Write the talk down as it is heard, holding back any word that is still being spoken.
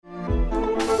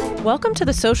Welcome to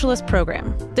the Socialist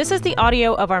Program. This is the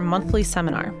audio of our monthly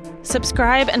seminar.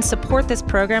 Subscribe and support this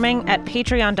programming at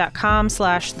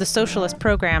patreon.com/The Socialist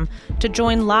Program to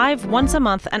join live once a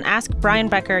month and ask Brian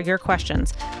Becker your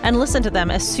questions and listen to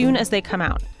them as soon as they come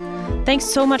out. Thanks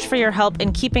so much for your help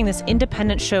in keeping this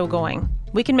independent show going.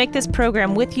 We can make this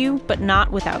program with you, but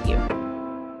not without you.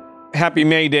 Happy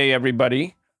May Day,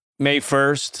 everybody. May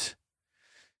 1st,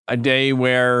 a day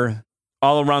where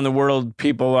all around the world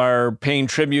people are paying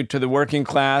tribute to the working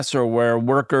class, or where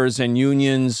workers and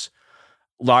unions,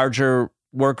 larger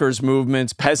workers'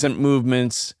 movements, peasant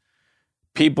movements,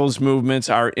 people's movements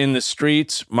are in the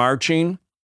streets marching.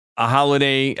 A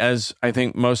holiday, as I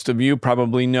think most of you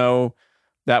probably know,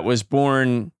 that was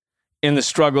born in the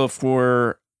struggle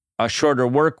for a shorter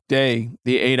work day,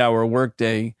 the 8-hour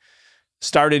workday.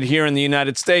 Started here in the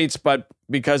United States, but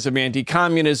because of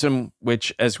anti-communism,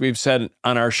 which, as we've said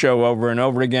on our show over and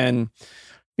over again,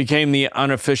 became the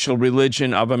unofficial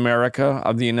religion of America,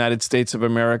 of the United States of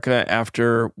America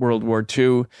after World War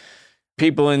II.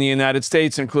 People in the United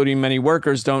States, including many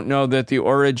workers, don't know that the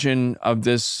origin of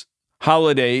this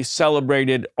holiday,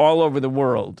 celebrated all over the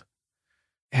world,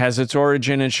 has its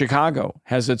origin in Chicago,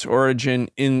 has its origin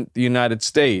in the United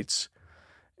States.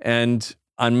 And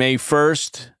on May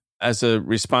 1st, as a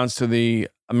response to the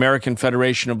American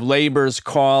Federation of Labor's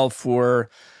call for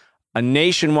a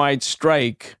nationwide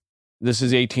strike, this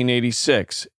is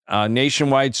 1886, a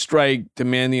nationwide strike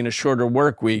demanding a shorter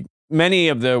work week. Many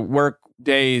of the work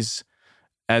days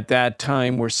at that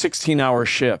time were 16-hour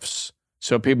shifts.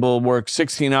 So people work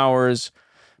 16 hours,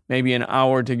 maybe an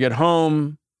hour to get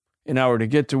home, an hour to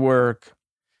get to work,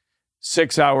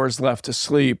 6 hours left to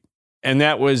sleep. And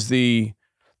that was the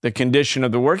condition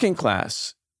of the working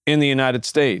class in the United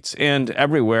States and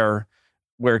everywhere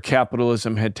where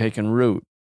capitalism had taken root.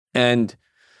 And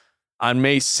on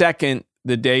May 2nd,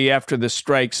 the day after the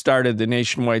strike started, the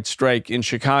nationwide strike in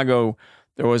Chicago,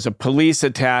 there was a police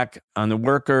attack on the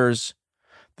workers.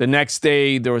 The next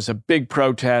day, there was a big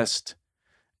protest.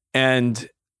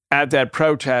 And at that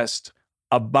protest,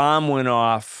 a bomb went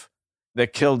off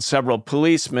that killed several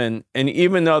policemen. And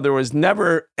even though there was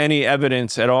never any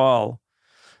evidence at all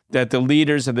that the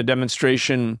leaders of the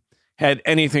demonstration had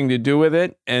anything to do with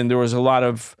it, and there was a lot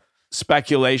of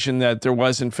speculation that there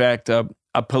was, in fact, a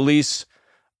police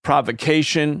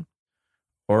provocation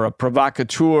or a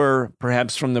provocateur,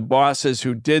 perhaps from the bosses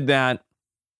who did that.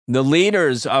 The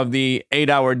leaders of the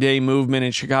 8-hour day movement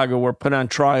in Chicago were put on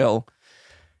trial,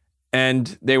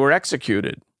 and they were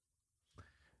executed.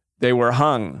 They were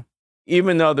hung,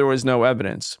 even though there was no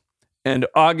evidence. And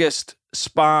August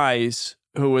Spies,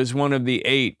 who was one of the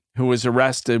 8 who was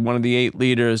arrested, one of the 8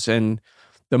 leaders, and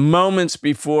the moments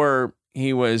before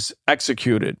he was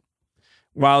executed,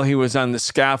 while he was on the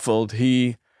scaffold,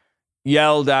 he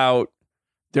yelled out,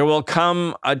 "There will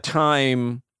come a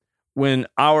time when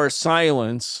our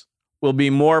silence will be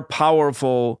more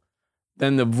powerful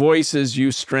than the voices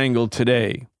you strangled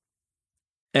today."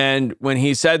 And when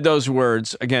he said those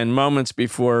words, again, moments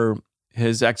before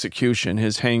his execution,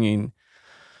 his hanging,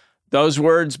 those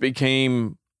words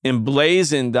became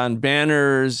emblazoned on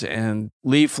banners and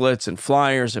leaflets and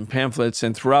flyers and pamphlets,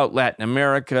 and throughout Latin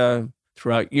America,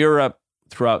 throughout Europe,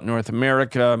 throughout North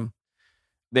America.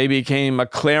 They became a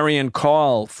clarion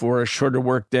call for a shorter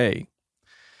work day.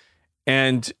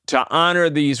 And to honor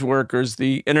these workers,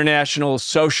 the International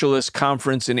Socialist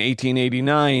Conference in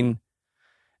 1889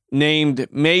 named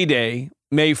May Day,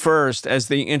 May 1st, as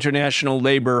the International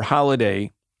Labor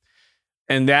Holiday.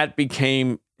 And that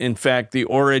became, in fact, the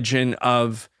origin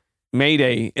of May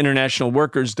Day, International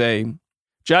Workers' Day,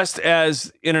 just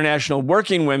as International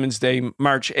Working Women's Day,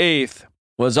 March 8th,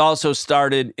 was also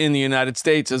started in the United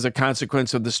States as a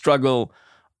consequence of the struggle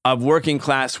of working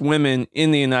class women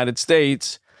in the United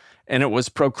States. And it was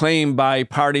proclaimed by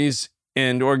parties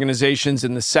and organizations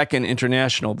in the Second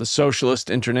International, the Socialist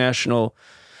International,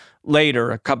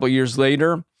 later, a couple years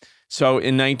later. So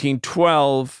in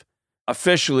 1912,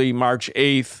 officially March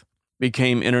 8th,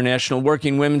 became International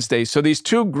Working Women's Day. So these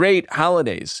two great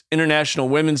holidays, International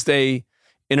Women's Day,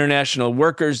 International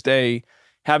Workers' Day,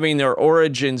 having their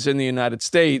origins in the United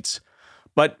States,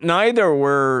 but neither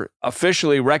were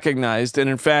officially recognized. And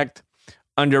in fact,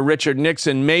 under Richard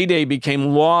Nixon, May Day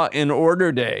became Law and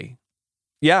Order Day.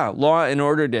 Yeah, Law and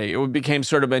Order Day. It became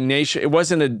sort of a nation. It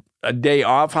wasn't a day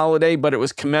off holiday, but it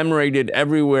was commemorated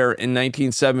everywhere in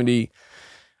 1970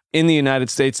 in the United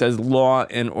States as Law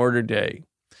and Order Day.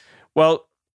 Well,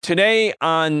 today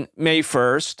on May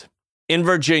 1st, in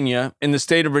Virginia, in the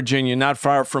state of Virginia, not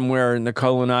far from where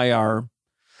Nicole and I are,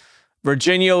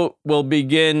 Virginia will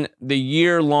begin the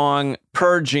year-long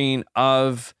purging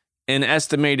of an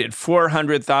estimated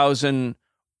 400,000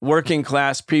 working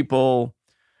class people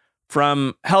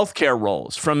from healthcare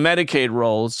roles, from Medicaid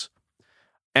roles,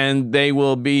 and they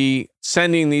will be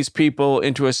sending these people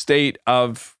into a state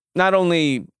of not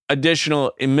only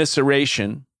additional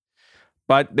immiseration,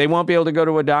 but they won't be able to go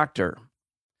to a doctor.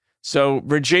 So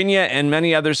Virginia and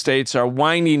many other states are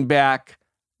winding back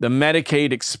the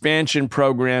Medicaid expansion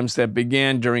programs that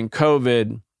began during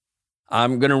COVID.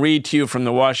 I'm going to read to you from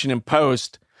the Washington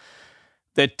Post.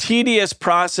 The tedious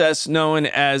process known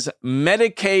as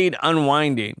Medicaid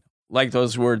unwinding, like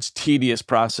those words, tedious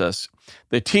process.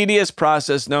 The tedious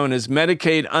process known as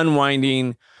Medicaid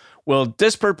unwinding will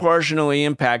disproportionately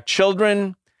impact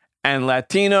children and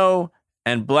Latino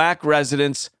and Black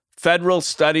residents. Federal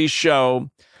studies show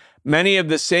many of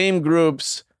the same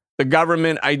groups the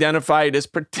government identified as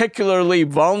particularly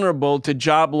vulnerable to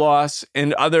job loss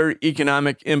and other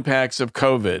economic impacts of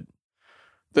COVID.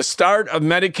 The start of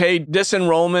Medicaid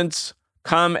disenrollments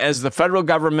come as the federal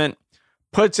government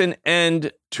puts an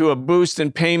end to a boost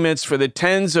in payments for the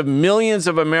tens of millions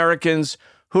of Americans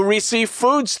who receive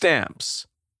food stamps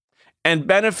and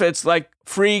benefits like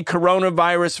free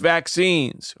coronavirus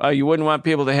vaccines. You wouldn't want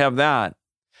people to have that.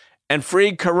 And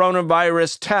free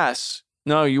coronavirus tests.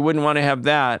 No, you wouldn't want to have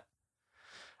that.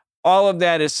 All of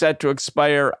that is set to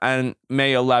expire on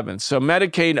May 11th. So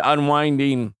Medicaid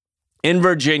unwinding in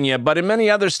Virginia, but in many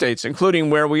other states,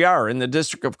 including where we are in the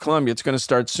District of Columbia, it's going to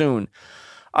start soon.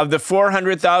 Of the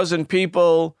 400,000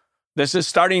 people, this is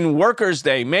starting Workers'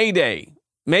 Day, May Day,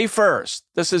 May 1st.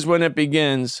 This is when it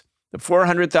begins. The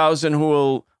 400,000 who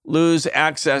will lose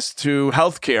access to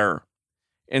health care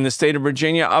in the state of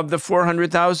Virginia. Of the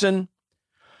 400,000,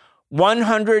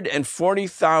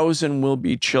 140,000 will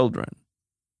be children.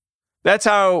 That's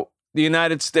how the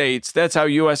United States, that's how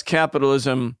U.S.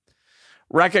 capitalism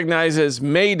recognizes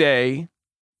May Day,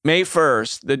 May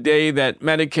 1st, the day that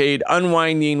Medicaid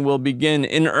unwinding will begin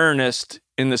in earnest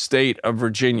in the state of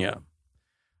Virginia.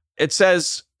 It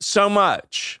says so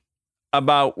much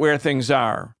about where things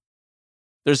are.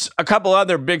 There's a couple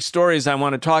other big stories I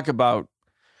want to talk about.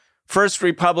 First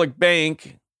Republic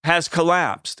Bank has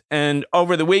collapsed, and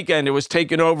over the weekend it was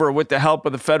taken over with the help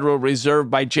of the Federal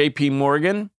Reserve by J.P.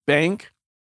 Morgan Bank.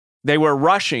 They were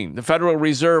rushing. The Federal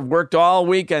Reserve worked all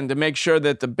weekend to make sure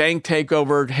that the bank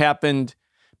takeover happened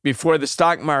before the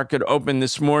stock market opened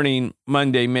this morning,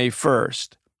 Monday, May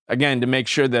 1st. Again, to make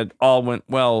sure that all went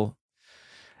well.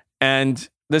 And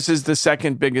this is the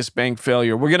second biggest bank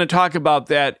failure. We're going to talk about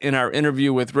that in our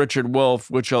interview with Richard Wolff,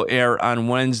 which will air on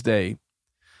Wednesday.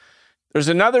 There's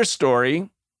another story.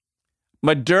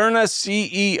 Moderna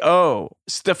CEO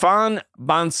Stéphane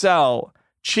Bancel,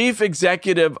 chief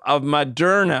executive of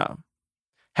Moderna,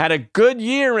 had a good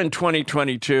year in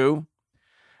 2022,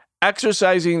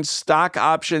 exercising stock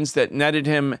options that netted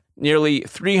him nearly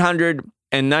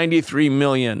 $393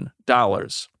 million.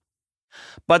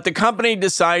 But the company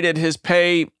decided his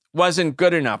pay wasn't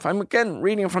good enough. I'm again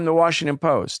reading from the Washington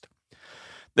Post.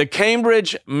 The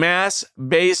Cambridge,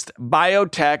 Mass-based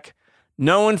biotech,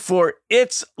 known for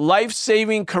its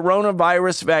life-saving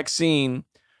coronavirus vaccine,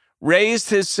 raised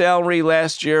his salary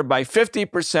last year by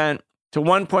 50% to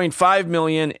 $1.5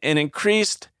 million and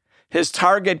increased his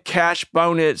target cash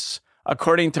bonus,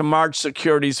 according to March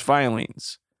securities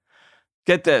filings.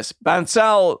 Get this,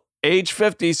 Bancel, age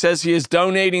 50, says he is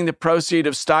donating the proceeds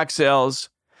of stock sales.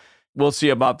 We'll see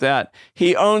about that.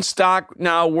 He owns stock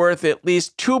now worth at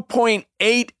least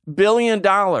 $2.8 billion.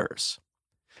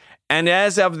 And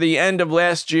as of the end of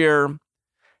last year,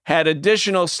 had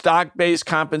additional stock-based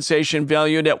compensation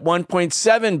valued at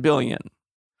 $1.7 billion.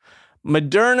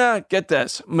 Moderna, get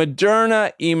this,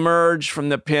 Moderna emerged from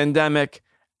the pandemic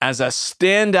as a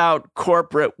standout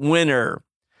corporate winner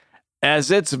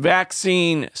as its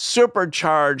vaccine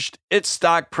supercharged its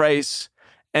stock price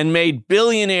and made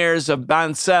billionaires of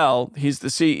Bancel, he's the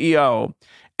CEO,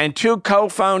 and two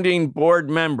co-founding board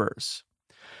members.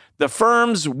 The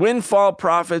firm's windfall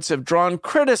profits have drawn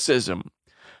criticism,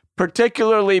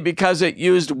 particularly because it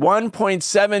used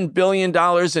 $1.7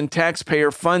 billion in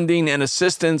taxpayer funding and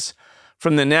assistance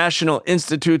from the National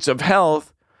Institutes of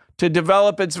Health to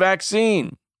develop its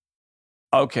vaccine.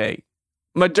 Okay,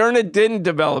 Moderna didn't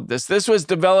develop this. This was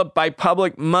developed by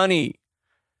public money.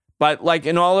 But like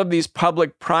in all of these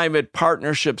public-private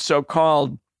partnerships,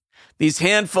 so-called, these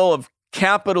handful of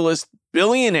capitalist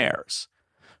billionaires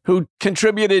who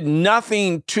contributed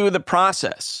nothing to the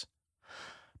process,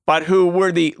 but who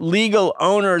were the legal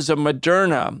owners of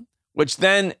Moderna, which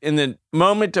then in the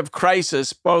moment of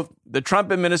crisis, both the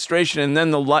Trump administration and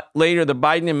then later the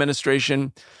Biden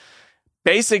administration,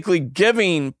 basically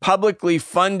giving publicly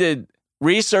funded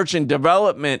research and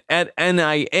development at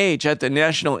NIH, at the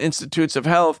National Institutes of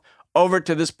Health, over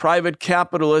to this private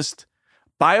capitalist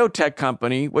biotech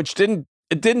company, which didn't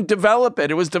develop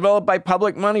it. It was developed by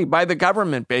public money, by the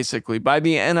government, basically, by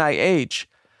the NIH.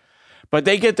 But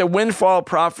they get the windfall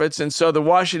profits. And so the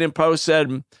Washington Post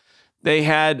said they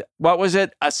had, what was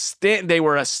it? They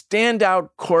were a standout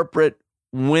corporate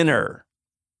winner.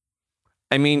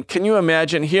 I mean, can you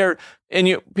imagine here?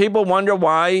 And people wonder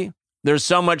why there's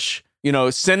so much,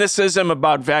 cynicism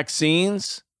about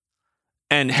vaccines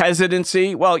and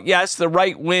hesitancy. Well, yes, the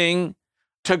right wing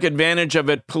took advantage of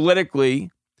it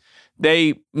politically.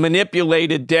 They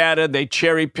manipulated data. They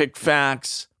cherry-picked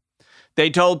facts. They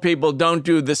told people don't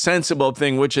do the sensible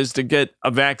thing, which is to get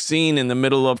a vaccine in the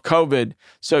middle of COVID.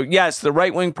 So yes, the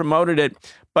right wing promoted it.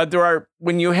 But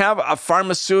when you have a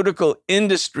pharmaceutical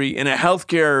industry and a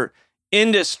healthcare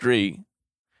industry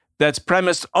that's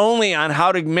premised only on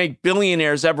how to make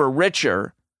billionaires ever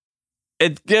richer,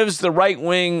 it gives the right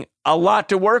wing a lot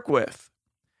to work with.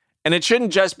 And it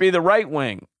shouldn't just be the right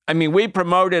wing. I mean, we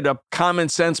promoted a common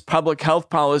sense public health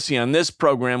policy on this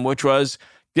program, which was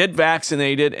get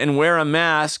vaccinated and wear a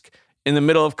mask in the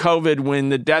middle of COVID when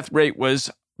the death rate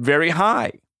was very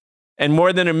high and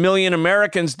more than 1 million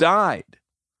Americans died.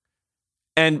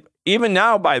 And even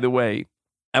now, by the way,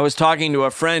 I was talking to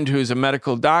a friend who's a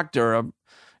medical doctor, an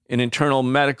internal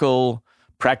medical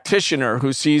practitioner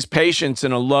who sees patients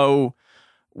in a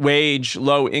low-wage,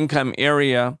 low-income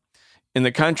area in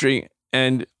the country.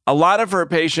 And a lot of her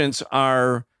patients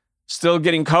are still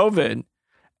getting COVID.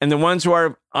 And the ones who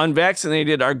are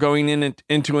unvaccinated are going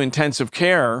into intensive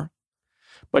care.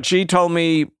 But she told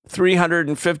me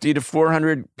 350 to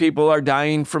 400 people are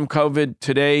dying from COVID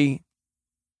today,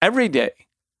 every day.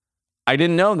 I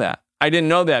didn't know that. I didn't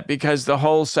know that because the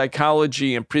whole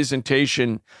psychology and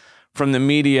presentation from the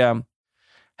media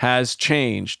has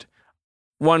changed.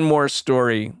 One more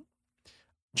story.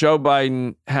 Joe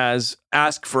Biden has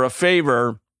asked for a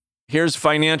favor. Here's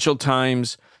Financial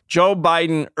Times. Joe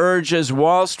Biden urges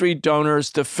Wall Street donors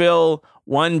to fill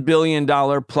 $1 billion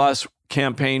plus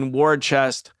campaign war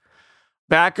chest.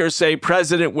 Backers say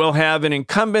president will have an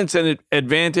incumbent's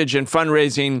advantage in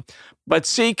fundraising, but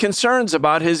see concerns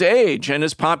about his age and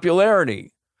his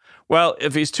popularity. Well,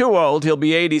 if he's too old, he'll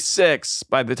be 86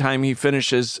 by the time he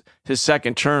finishes his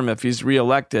second term if he's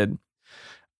reelected.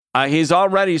 He's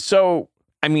already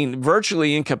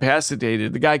virtually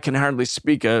incapacitated. The guy can hardly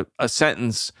speak a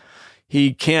sentence.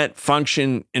 He can't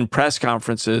function in press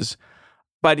conferences.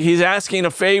 But he's asking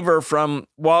a favor from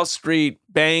Wall Street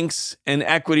banks and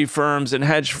equity firms and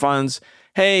hedge funds.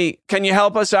 Hey, can you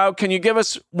help us out? Can you give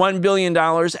us $1 billion?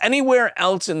 Anywhere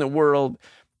else in the world,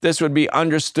 this would be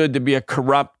understood to be a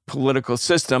corrupt political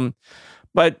system.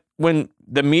 But when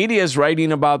the media is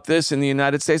writing about this in the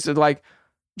United States, they're like,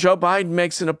 Joe Biden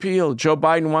makes an appeal. Joe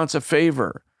Biden wants a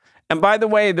favor. And by the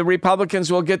way, the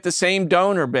Republicans will get the same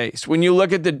donor base. When you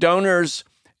look at the donors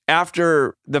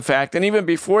after the fact, and even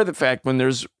before the fact, when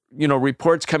there's,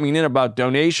 reports coming in about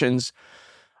donations,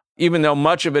 even though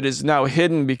much of it is now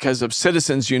hidden because of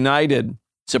Citizens United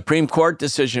Supreme Court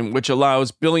decision, which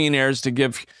allows billionaires to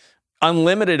give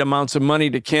unlimited amounts of money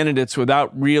to candidates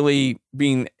without really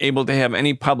being able to have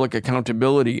any public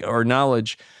accountability or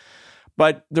knowledge.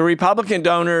 But the Republican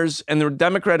donors and the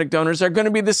Democratic donors are going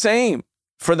to be the same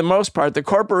for the most part. The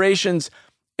corporations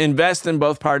invest in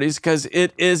both parties because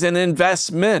it is an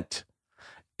investment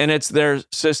and it's their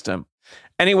system.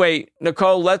 Anyway,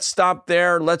 Nicole, let's stop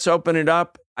there. Let's open it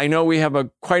up. I know we have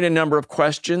quite a number of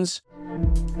questions.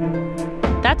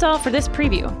 That's all for this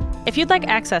preview. If you'd like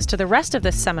access to the rest of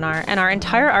this seminar and our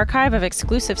entire archive of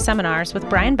exclusive seminars with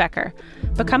Brian Becker,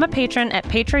 become a patron at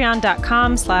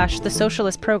patreon.com/The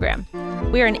Socialist Program.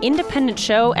 We are an independent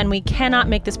show and we cannot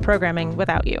make this programming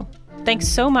without you. Thanks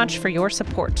so much for your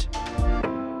support.